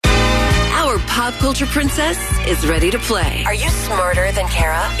pop culture princess is ready to play. Are you smarter than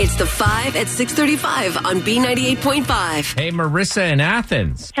Kara? It's the 5 at 6:35 on B98.5. Hey, Marissa in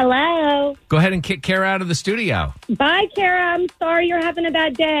Athens. Hello. Go ahead and kick Kara out of the studio. Bye, Kara. I'm sorry you're having a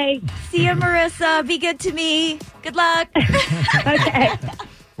bad day. See ya, Marissa. Be good to me. Good luck. Okay.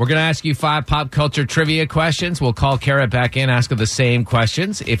 We're going to ask you 5 pop culture trivia questions. We'll call Kara back in, ask her the same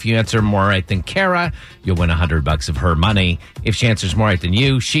questions. If you answer more right than Kara, you'll win $100 of her money. If she answers more right than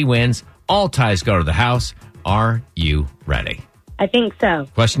you, she wins. All ties go to the house. Are you ready? I think so.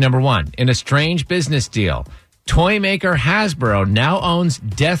 Question number 1. In a strange business deal, toy maker Hasbro now owns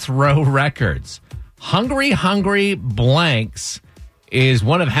Death Row Records. Hungry Blanks is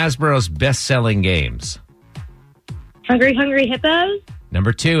one of Hasbro's best-selling games. Hungry Hippos?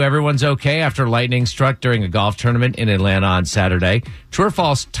 Number 2, everyone's okay after lightning struck during a golf tournament in Atlanta on Saturday. True or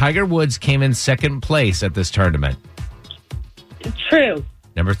false, Tiger Woods came in second place at this tournament. True.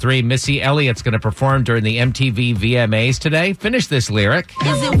 Number 3, Missy Elliott's going to perform during the MTV VMAs today. Finish this lyric.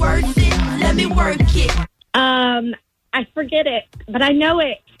 Is it worth it? Let me work it. I forget it, but I know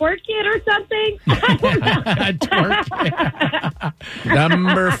it. Twerk it or something? I Twerk it.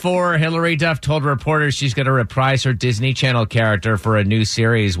 Number 4, Hilary Duff told reporters she's going to reprise her Disney Channel character for a new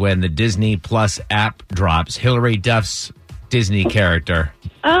series when the Disney Plus app drops. Hilary Duff's Disney character.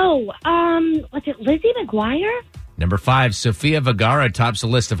 Oh, was it Lizzie McGuire? Number 5, Sofia Vergara tops the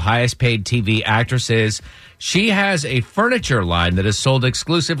list of highest paid TV actresses. She has a furniture line that is sold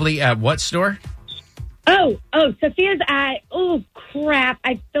exclusively at what store? Oh, Sophia's at, oh, crap.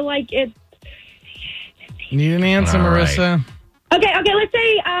 I feel like it's... Need an answer, All right. Marissa. Okay, let's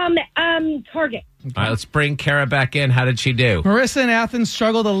say, Target. All right, let's bring Kara back in. How did she do? Marissa in Athens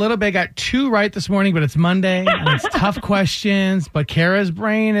struggled a little bit, got 2 right this morning, but it's Monday, and it's tough questions, but Kara's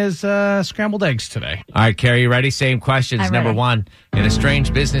brain is scrambled eggs today. All right, Kara, you ready? Same questions. I'm Number ready. 1, in a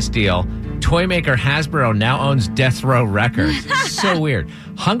strange business deal, toy maker Hasbro now owns Death Row Records. So weird.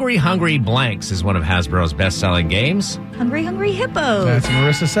 Hungry Blanks is one of Hasbro's best-selling games. Hungry Hippos. That's what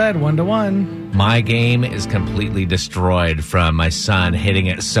Marissa said, 1-1. My game is completely destroyed from my son hitting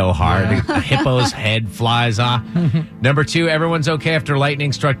it so hard. A hippo's head flies off. Number 2, everyone's okay after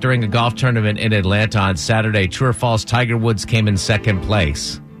lightning struck during a golf tournament in Atlanta on Saturday. True or false, Tiger Woods came in second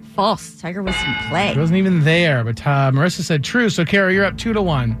place. False. Tiger Woods didn't play. It wasn't even there, but Marissa said true, so Kara, you're up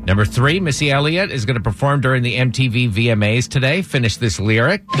 2-1. Number 3, Missy Elliott is going to perform during the MTV VMAs today. Finish this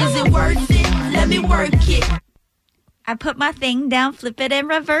lyric. Is it worth it? Let me work it. I put my thing down, flip it, and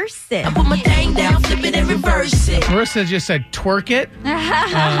reverse it. I put my thing down, flip it, and reverse it. Marissa just said twerk it.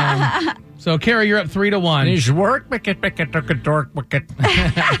 So, Kara, you're up 3-1. Needs work, make it, dork, make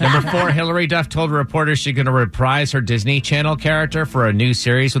it. Number 4, Hilary Duff told reporters she's going to reprise her Disney Channel character for a new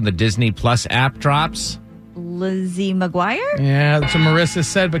series when the Disney Plus app drops. Lizzie McGuire? Yeah, that's what Marissa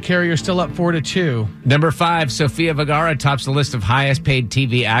said, but Kara, you're still up 4-2. Number 5, Sofia Vergara tops the list of highest paid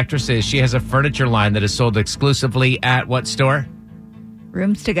TV actresses. She has a furniture line that is sold exclusively at what store?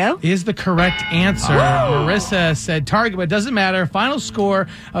 Rooms to go? Is the correct answer. Marissa said Target, but it doesn't matter. Final score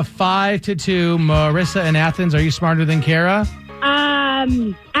of 5-2. Marissa in Athens, are you smarter than Kara?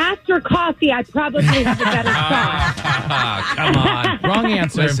 After coffee, I probably have a better shot. Come on. Wrong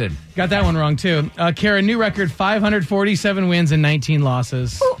answer. Listen. Got that one wrong, too. Kara, new record, 547 wins and 19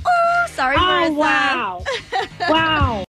 losses. Ooh, sorry, Marissa. Oh, wow. Wow.